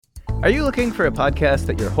Are you looking for a podcast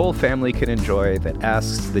that your whole family can enjoy that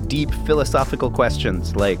asks the deep philosophical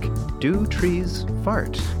questions like, do trees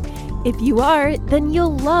fart? If you are, then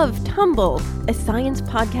you'll love Tumble, a science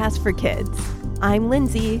podcast for kids. I'm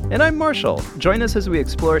Lindsay. And I'm Marshall. Join us as we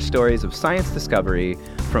explore stories of science discovery,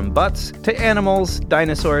 from butts to animals,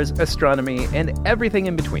 dinosaurs, astronomy, and everything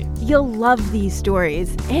in between. You'll love these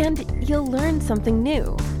stories, and you'll learn something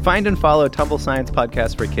new. Find and follow Tumble Science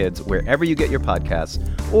Podcast for Kids wherever you get your podcasts,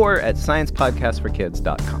 or at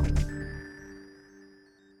sciencepodcastforkids.com.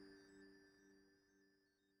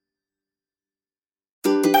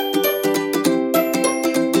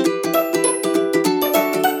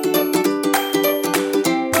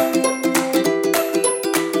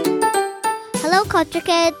 Culture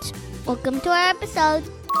Kids, welcome to our episode.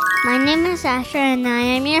 My name is Asher and I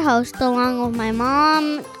am your host along with my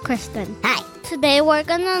mom, Kristen. Hi. Today we're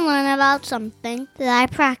going to learn about something that I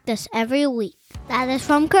practice every week. That is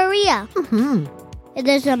from Korea. It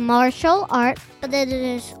is a martial art, but it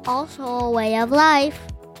is also a way of life.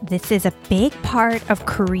 This is a big part of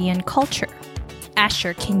Korean culture.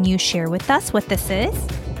 Asher, can you share with us what this is?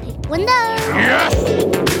 Taekwondo! Yes!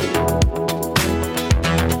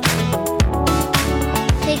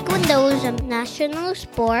 Taekwondo is a national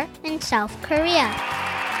sport in South Korea.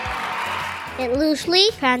 It loosely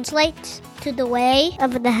translates to the way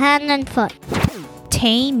of the hand and foot.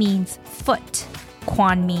 Tae means foot,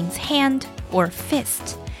 Kwan means hand or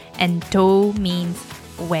fist, and Do means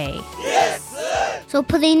way. Yes, so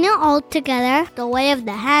putting it all together, the way of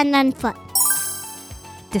the hand and foot.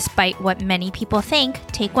 Despite what many people think,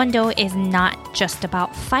 Taekwondo is not just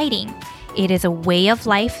about fighting. It is a way of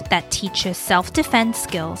life that teaches self-defense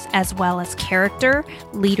skills as well as character,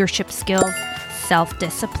 leadership skills,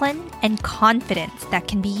 self-discipline, and confidence that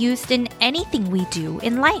can be used in anything we do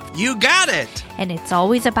in life. You got it! And it's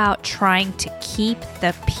always about trying to keep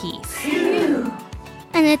the peace.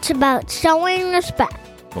 And it's about showing respect.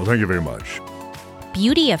 Well, thank you very much.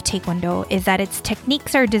 Beauty of Taekwondo is that its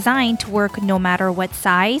techniques are designed to work no matter what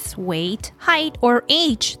size, weight, height, or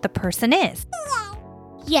age the person is.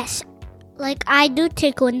 Yes. Like I do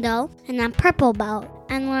Taekwondo, and I'm purple belt,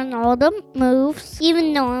 and learn all the moves,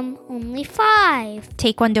 even though I'm only 5.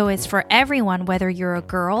 Taekwondo is for everyone, whether you're a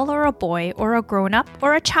girl or a boy or a grown-up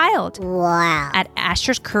or a child. Wow. At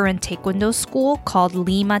Asher's current Taekwondo school called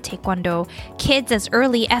Lima Taekwondo, kids as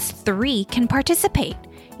early as 3 can participate.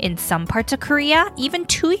 In some parts of Korea, even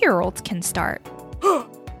 2-year-olds can start.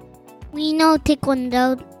 We know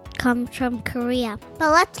Taekwondo comes from Korea.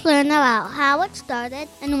 But let's learn about how it started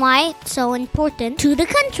and why it's so important to the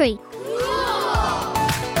country.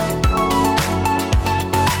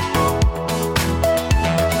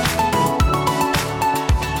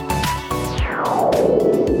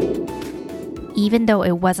 Even though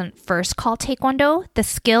it wasn't first called Taekwondo, the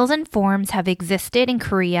skills and forms have existed in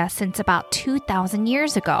Korea since about 2,000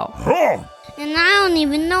 years ago. And I don't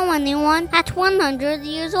even know anyone that's 100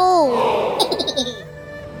 years old.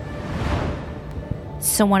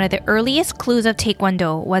 So one of the earliest clues of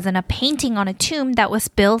Taekwondo was in a painting on a tomb that was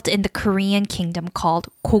built in the Korean kingdom called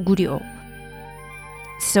Goguryeo.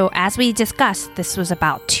 So as we discussed, this was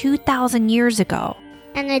about 2,000 years ago.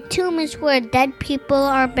 And a tomb is where dead people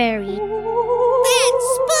are buried.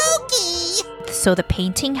 It's spooky! So the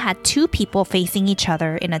painting had 2 people facing each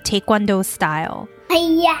other in a Taekwondo style.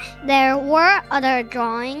 Yeah. There were other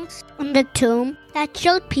drawings on the tomb that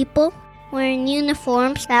showed people wearing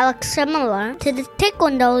uniforms that look similar to the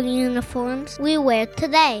Taekwondo uniforms we wear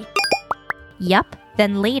today. Yup.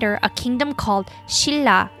 Then later, a kingdom called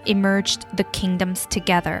Shilla emerged the kingdoms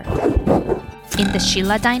together. In the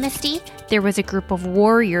Shilla dynasty, there was a group of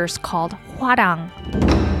warriors called Hwarang,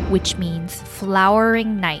 which means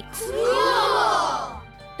flowering knights.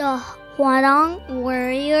 The Hwarang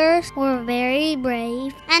warriors were very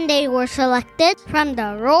brave, and they were selected from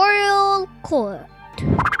the royal court.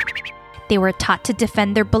 They were taught to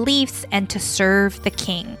defend their beliefs and to serve the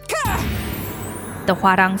king. The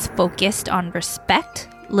Hwarangs focused on respect,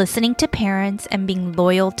 listening to parents, and being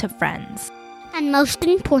loyal to friends. And most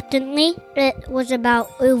importantly, it was about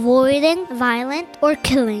avoiding violence or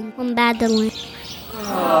killing when battling.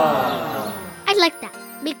 I like that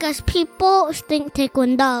because people think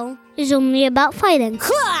Taekwondo is only about fighting.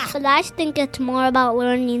 But I think it's more about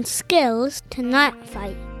learning skills to not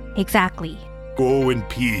fight. Exactly. Go in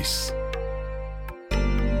peace.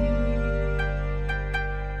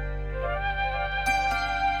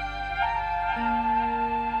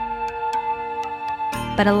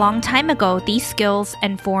 But a long time ago, these skills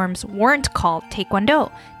and forms weren't called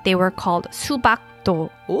Taekwondo. They were called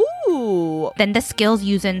subakdo. Ooh! Then the skills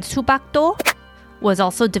used in subakdo was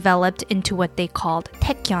also developed into what they called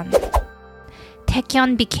Taekyon.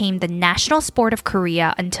 Kickin became the national sport of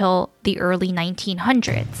Korea until the early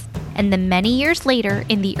 1900s. And then many years later,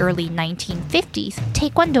 in the early 1950s,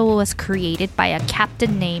 Taekwondo was created by a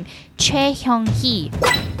captain named Choi Hyung-hee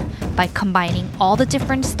by combining all the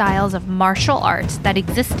different styles of martial arts that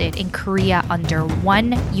existed in Korea under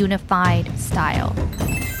one unified style.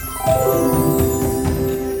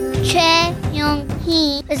 Choi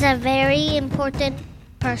Hyung-hee is a very important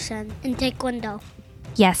person in Taekwondo.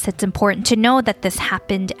 Yes, it's important to know that this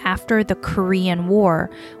happened after the Korean War,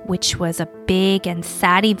 which was a big and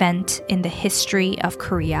sad event in the history of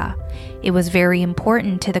Korea. It was very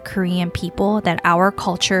important to the Korean people that our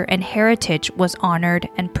culture and heritage was honored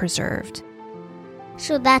and preserved.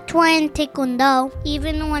 So that's why in Taekwondo,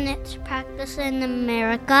 even when it's practiced in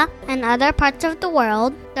America and other parts of the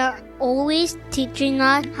world, they're always teaching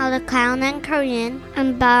us how to count in Korean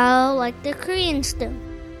and bow like the Koreans do.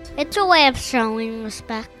 It's a way of showing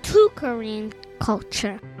respect to Korean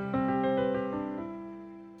culture.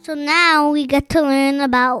 So now we get to learn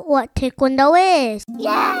about what Taekwondo is.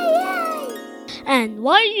 Yay! And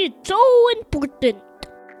why it's so important.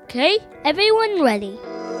 Okay, everyone ready?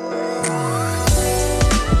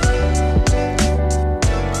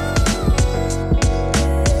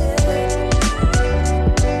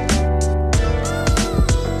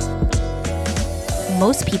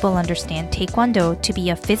 Most people understand Taekwondo to be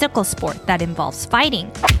a physical sport that involves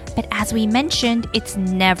fighting. But as we mentioned, it's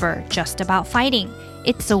never just about fighting.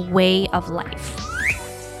 It's a way of life.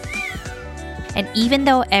 And even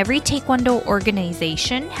though every Taekwondo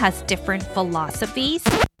organization has different philosophies,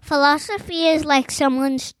 Philosophy is like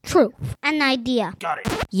someone's truth, an idea.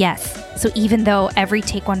 yes, so even though every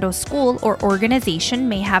Taekwondo school or organization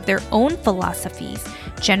may have their own philosophies,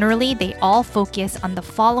 generally they all focus on the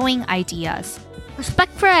following ideas.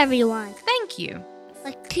 Respect for everyone, Thank you.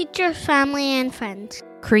 like teachers, family, and friends.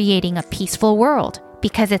 Creating a peaceful world,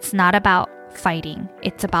 because it's not about fighting.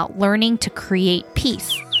 It's about learning to create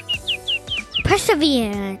peace.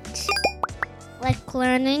 Perseverance, like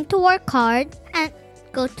learning to work hard and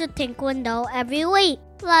go to Taekwondo every week,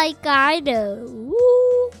 like I do.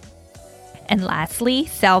 Woo. And lastly,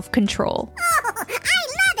 self-control.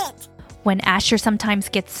 When Asher sometimes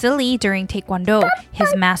gets silly during Taekwondo,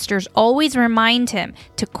 his masters always remind him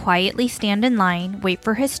to quietly stand in line, wait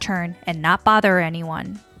for his turn, and not bother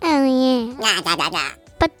anyone. Oh yeah.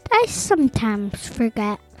 But I sometimes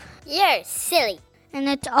forget. You're silly. And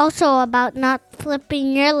it's also about not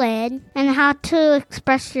flipping your lid and how to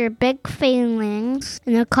express your big feelings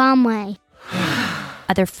in a calm way.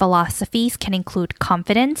 Other philosophies can include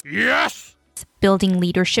confidence, Yes! building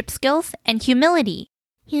leadership skills, and humility.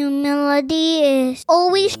 Humility is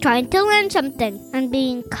always trying to learn something and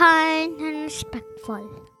being kind and respectful.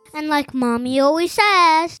 And like Mommy always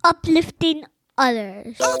says, uplifting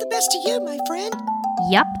others. All the best to you, my friend.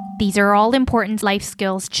 Yup, these are all important life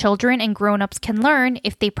skills children and grown-ups can learn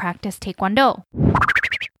if they practice Taekwondo.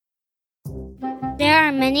 There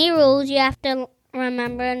are many rules you have to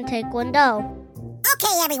remember in Taekwondo.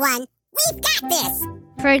 Okay, everyone, we've got this.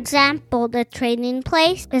 For example, the training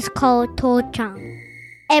place is called Tochang.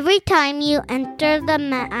 Every time you enter the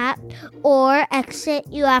mat or exit,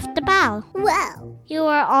 you have to bow. Whoa. You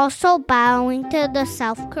are also bowing to the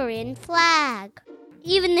South Korean flag,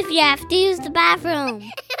 even if you have to use the bathroom.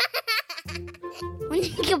 When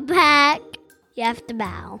you get back, you have to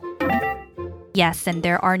bow. Yes, and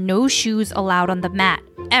there are no shoes allowed on the mat,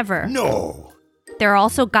 ever. No! There are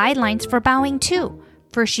also guidelines for bowing too.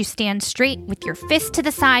 First, you stand straight with your fist to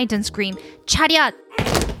the sides and scream, "차렷!"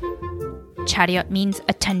 "차렷" means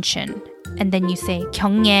attention. And then you say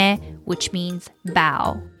경례, which means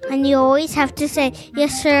bow. And you always have to say,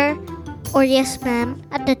 yes, sir, or yes, ma'am,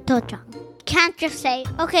 at the Tochang. Can't just say,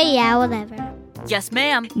 okay, yeah, whatever. Yes,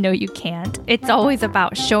 ma'am. No, you can't. It's always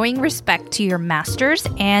about showing respect to your masters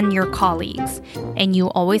and your colleagues. And you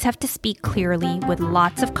always have to speak clearly with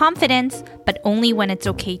lots of confidence, but only when it's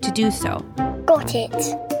okay to do so. Got it.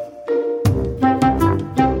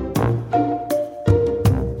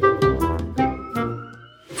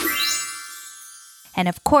 And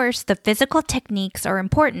of course, the physical techniques are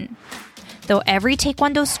important. Though every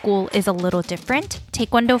Taekwondo school is a little different,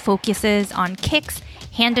 Taekwondo focuses on kicks,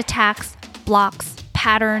 hand attacks, blocks,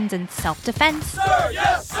 patterns, and self-defense. Sir,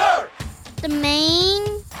 yes, sir! The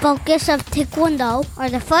main focus of Taekwondo are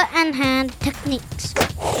the foot and hand techniques.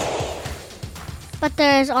 But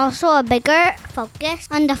there is also a bigger focus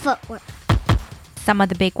on the footwork. Some of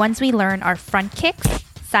the big ones we learn are front kicks,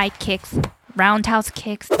 side kicks, roundhouse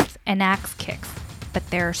kicks, and axe kicks. But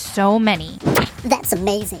there are so many. That's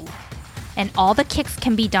amazing. And all the kicks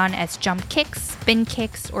can be done as jump kicks, spin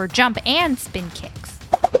kicks, or jump and spin kicks.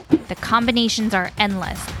 The combinations are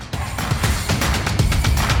endless.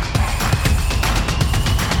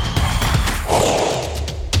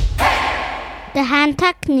 The hand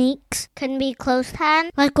techniques can be closed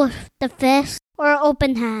hand, like with the fist, or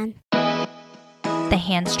open hand. The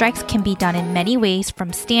hand strikes can be done in many ways,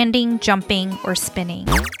 from standing, jumping, or spinning.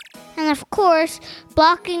 And of course,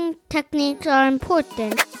 blocking techniques are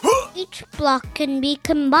important. Each block can be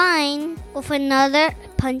combined with another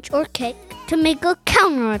punch or kick to make a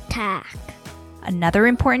counterattack. Another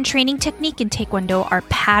important training technique in Taekwondo are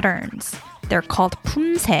patterns. They're called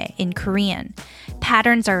pumse in Korean.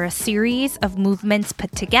 Patterns are a series of movements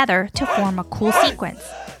put together to form a cool sequence.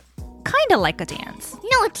 Kinda like a dance.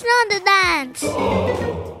 No, it's not a dance.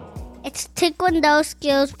 It's Taekwondo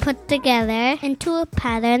skills put together into a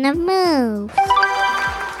pattern of moves.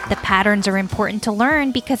 The patterns are important to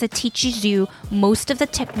learn because it teaches you most of the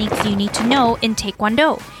techniques you need to know in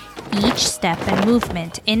Taekwondo. Each step and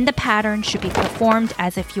movement in the pattern should be performed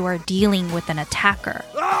as if you are dealing with an attacker.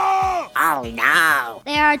 Oh no!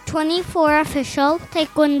 There are 24 official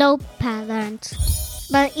Taekwondo patterns,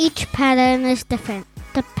 but each pattern is different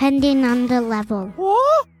depending on the level.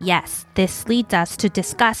 Yes, this leads us to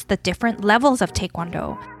discuss the different levels of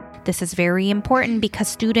Taekwondo. This is very important because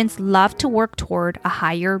students love to work toward a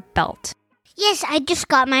higher belt. Yes, I just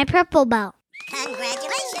got my purple belt.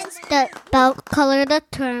 Congratulations! The belt color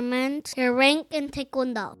determines your rank in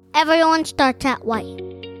Taekwondo. Everyone starts at white.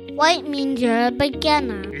 White means you're a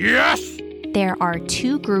beginner. Yes! There are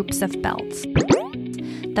two groups of belts.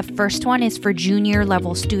 The first one is for junior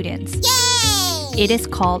level students. Yay! It is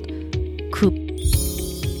called group.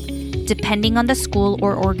 Depending on the school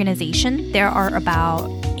or organization, there are about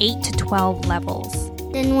 8 to 12 levels.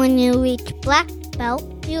 Then when you reach black belt,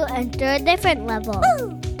 you enter a different level.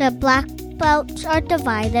 The black belts are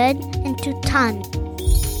divided into tons.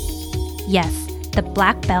 Yes, the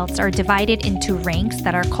black belts are divided into ranks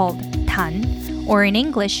that are called tan, or in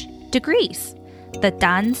English, degrees. The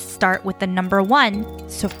dans start with the number 1,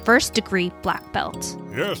 so first degree black belt.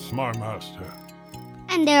 Yes, my master.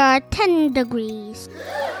 And there are 10 degrees.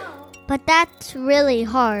 But that's really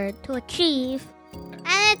hard to achieve.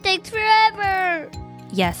 And it takes forever.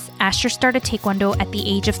 Yes, Asher started Taekwondo at the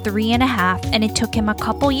age of 3.5, and it took him a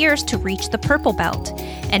couple years to reach the purple belt.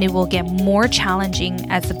 And it will get more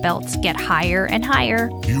challenging as the belts get higher and higher.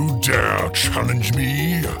 You dare challenge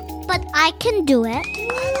me? But I can do it.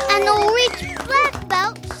 And I'll reach black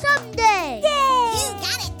belt someday. You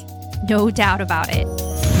got it! No doubt about it.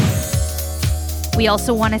 We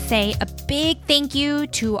also want to say a big thank you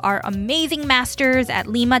to our amazing masters at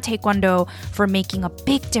Lima Taekwondo for making a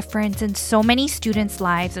big difference in so many students'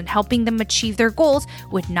 lives and helping them achieve their goals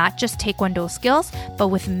with not just Taekwondo skills, but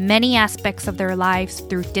with many aspects of their lives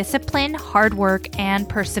through discipline, hard work, and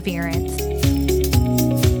perseverance.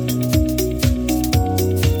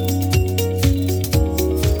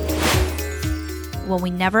 Well, we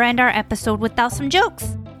never end our episode without some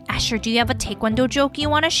jokes. Asher, do you have a Taekwondo joke you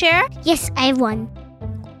want to share? Yes, I have one.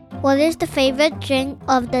 What is the favorite drink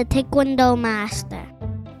of the Taekwondo master?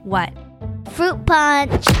 What? Fruit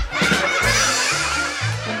punch.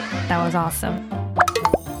 That was awesome.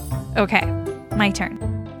 Okay, my turn.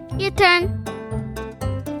 Your turn.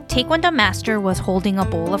 Taekwondo master was holding a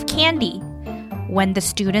bowl of candy. When the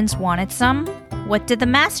students wanted some, what did the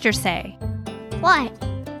master say? What?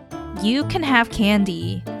 You can have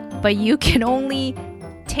candy, but you can only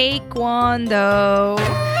take one though.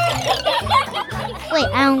 Wait,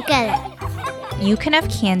 I don't get it. You can have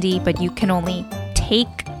candy, but you can only take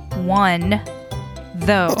one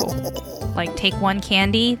though. Like take one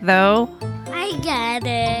candy though. I get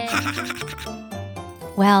it.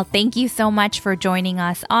 Well, thank you so much for joining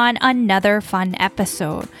us on another fun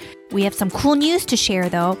episode. We have some cool news to share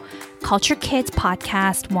though. Culture Kids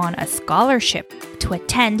Podcast won a scholarship to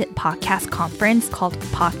attend a podcast conference called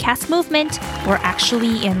Podcast Movement. We're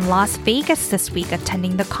actually in Las Vegas this week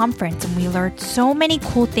attending the conference, and we learned so many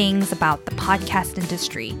cool things about the podcast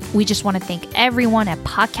industry. We just want to thank everyone at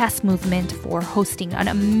Podcast Movement for hosting an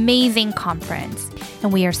amazing conference,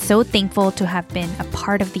 and we are so thankful to have been a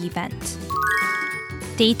part of the event.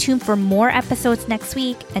 Stay tuned for more episodes next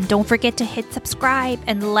week, and don't forget to hit subscribe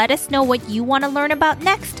and let us know what you want to learn about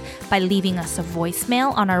next by leaving us a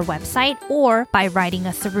voicemail on our website or by writing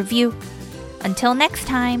us a review. Until next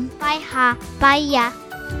time. Bye ha. Bye ya.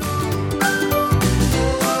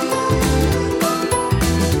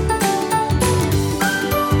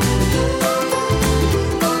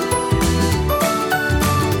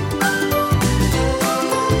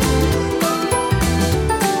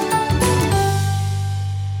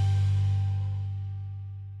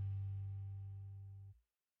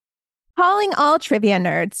 Calling all trivia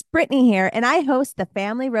nerds. Brittany here, and I host the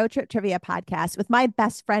Family Road Trip Trivia Podcast with my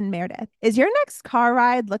best friend Meredith. Is your next car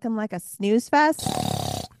ride looking like a snooze fest?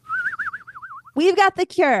 We've got the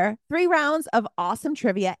cure. 3 rounds of awesome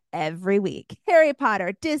trivia every week. Harry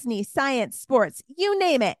Potter, Disney, science, sports, you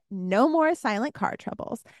name it. No more silent car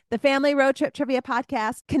troubles. The Family Road Trip Trivia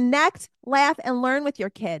Podcast. Connect, laugh, and learn with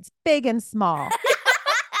your kids, big and small.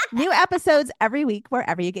 New episodes every week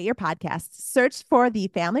wherever you get your podcasts. Search for the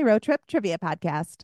Family Road Trip Trivia Podcast.